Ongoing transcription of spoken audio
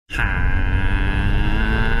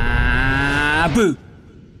Ha! Boo!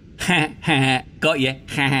 Ha ha! Got you!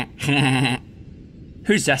 Ha ha!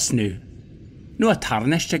 Who's this now? No, a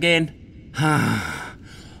Tarnished again?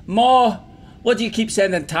 Ma, what do you keep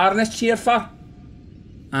sending Tarnished here for?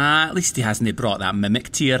 At least he hasn't brought that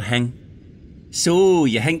mimic to your thing. So,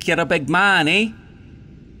 you think you're a big man, eh?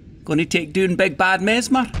 Gonna take down Big Bad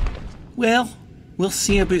Messmer? Well, we'll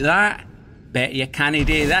see about that. Bet you can't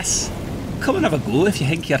do this. Come and have a go if you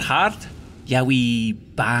think you're hard. Ya wee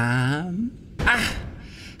bam.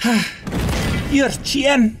 You're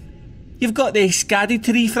cheating. You've got the Scatty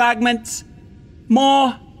tree fragments.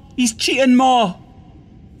 Ma, he's cheating, Ma.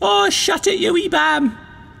 Oh, shut it, you wee bam.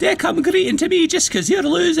 They come greeting to me just 'cause you're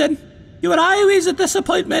losing. You were always a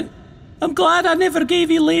disappointment. I'm glad I never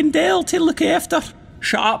gave you Lane Dell to look after.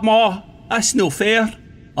 Shut up, Ma. That's no fair.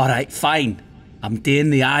 Alright, fine. I'm doing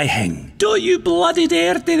the eye hing. Don't you bloody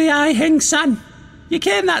dare do the eye hing, son. You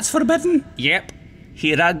ken that's forbidden. Yep.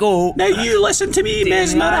 Here I go. Now you listen to me,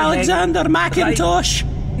 Messmer Alexander McIntosh.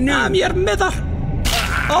 Right. No. I'm your mother.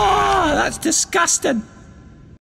 Oh, that's disgusting.